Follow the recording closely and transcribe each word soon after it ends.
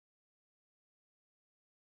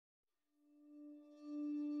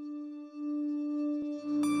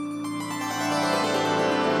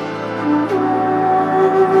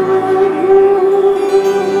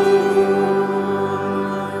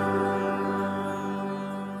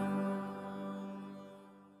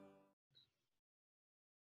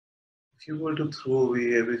if you were to throw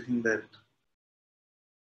away everything that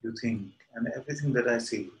you think and everything that I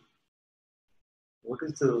say, what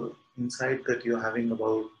is the insight that you're having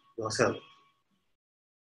about yourself?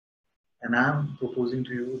 And I'm proposing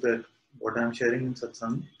to you that what I'm sharing in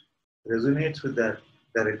Satsang resonates with that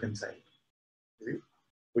direct insight.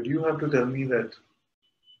 But you have to tell me that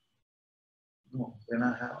no, when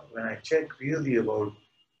I check really about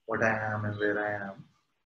what I am and where I am,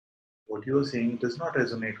 what you're saying does not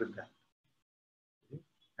resonate with that.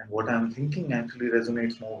 And what I'm thinking actually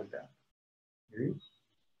resonates more with that.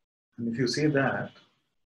 And if you say that,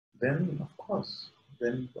 then of course,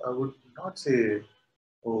 then I would not say,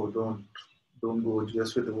 oh, don't go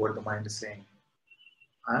just with what the mind is saying.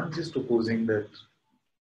 I'm just proposing that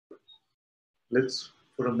let's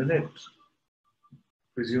for a minute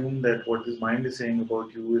presume that what this mind is saying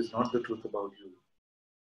about you is not the truth about you.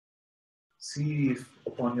 See if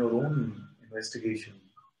upon your own investigation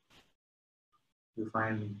you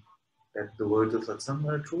find that the words of satsang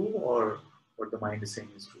are true or what the mind is saying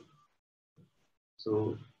is true.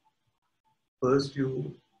 So first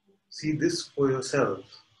you see this for yourself,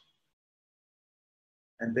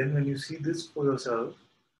 and then when you see this for yourself,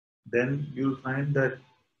 then you'll find that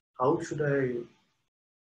how should I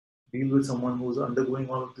deal with someone who's undergoing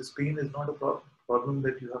all of this pain is not a problem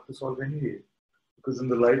that you have to solve anyway, because in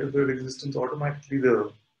the light of your existence, automatically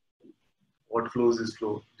the what flows is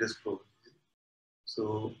flow, just flow.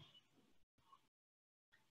 So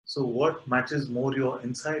what matches more your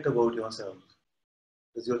insight about yourself?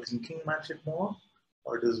 Does your thinking match it more,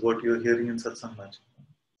 or does what you're hearing in satsang match it more?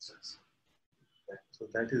 So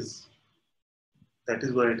that is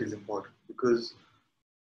why it is important, because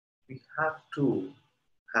we have to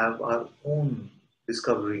have our own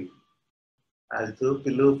discovery as the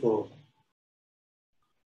pillar for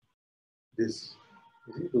this.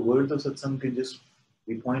 You see, the words of satsang can just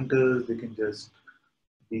be pointers, they can just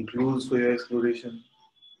be clues for your exploration.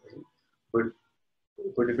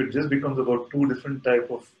 But if it just becomes about two different type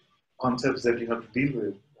of concepts that you have to deal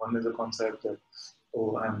with, one is a concept that,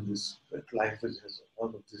 oh, I'm this, that life has all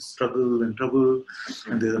of this struggle and trouble,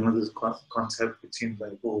 and there's another concept which seems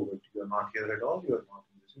like, oh, but you're not here at all, you're not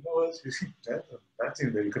in this universe. You see, that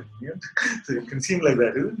seems very convenient. So it can seem like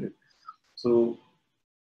that, isn't it? So,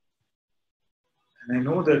 and I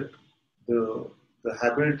know that the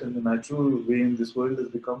habit and the natural way in this world has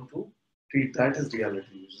become to treat that as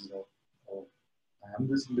reality, which is that, oh, I am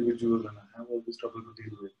this individual and I have all this trouble to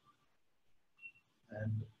deal with.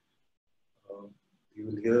 And you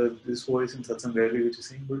will hear this voice in satsang rarely which is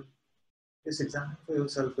saying, but just examine for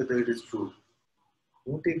yourself whether it is true.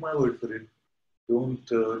 Don't take my word for it. Don't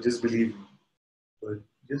just believe me. But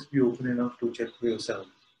just be open enough to check for yourself.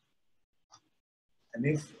 And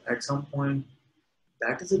if at some point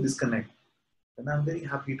that is a disconnect, then I'm very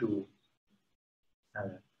happy to have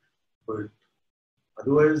it. But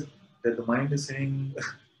otherwise, that the mind is saying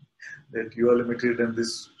that you are limited and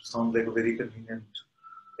this sounds like a very convenient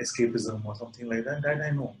escapism or something like that, that I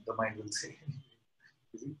know the mind will say.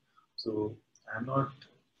 So I'm not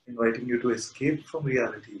inviting you to escape from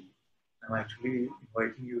reality. I'm actually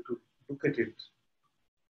inviting you to look at it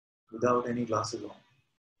without any glasses on.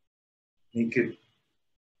 Naked,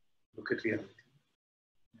 look at reality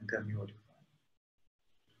and tell me what you find.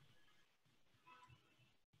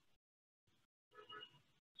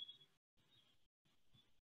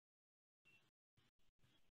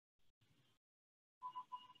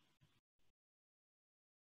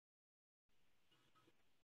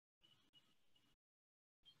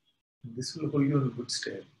 And this will hold you in good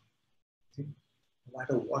stead. No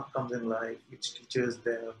matter what comes in life, which teacher is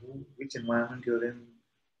there, which environment you're in,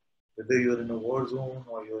 whether you're in a war zone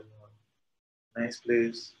or you're in a nice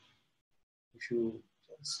place, if you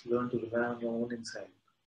just learn to rely on your own insight,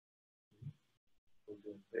 you'll be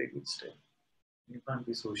in very good stead. You can't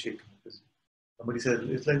be so shaken because somebody said,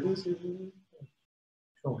 it's like this, show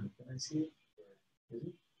me, can I see it? Is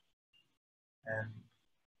it? And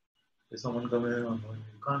if someone comes in and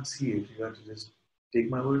you can't see it, you have to just take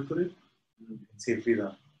my word for it and safely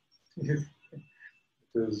run.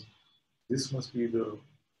 Because this must be the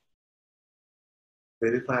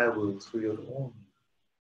verifiable through your own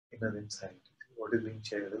inner insight, what is being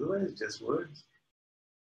shared. Otherwise, just words.